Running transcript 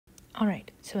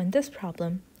Alright, so in this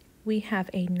problem, we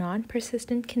have a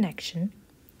non-persistent connection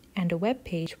and a web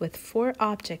page with 4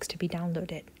 objects to be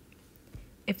downloaded.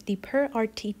 If the per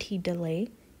RTT delay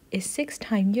is 6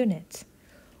 time units,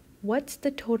 what's the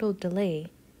total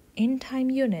delay in time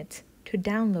units to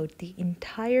download the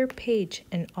entire page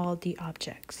and all the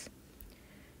objects?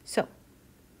 So,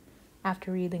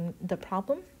 after reading the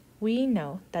problem, we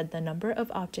know that the number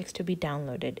of objects to be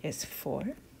downloaded is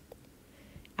 4.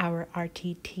 Our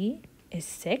RTT is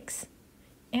 6,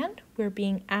 and we're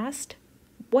being asked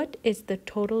what is the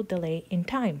total delay in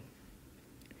time.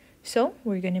 So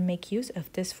we're going to make use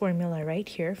of this formula right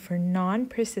here for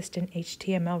non-persistent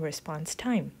HTML response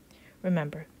time.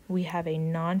 Remember, we have a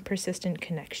non-persistent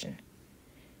connection.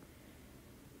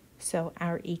 So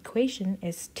our equation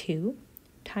is 2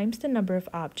 times the number of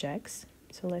objects.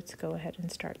 So let's go ahead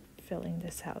and start filling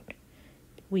this out.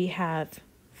 We have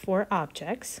 4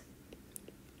 objects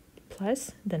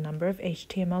plus the number of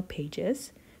HTML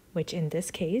pages, which in this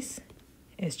case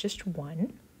is just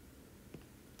 1,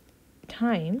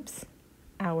 times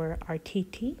our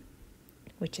RTT,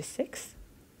 which is 6.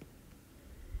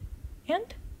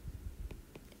 And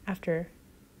after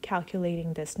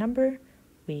calculating this number,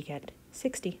 we get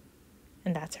 60.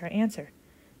 And that's our answer,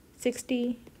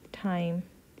 60 time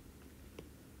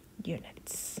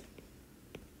units.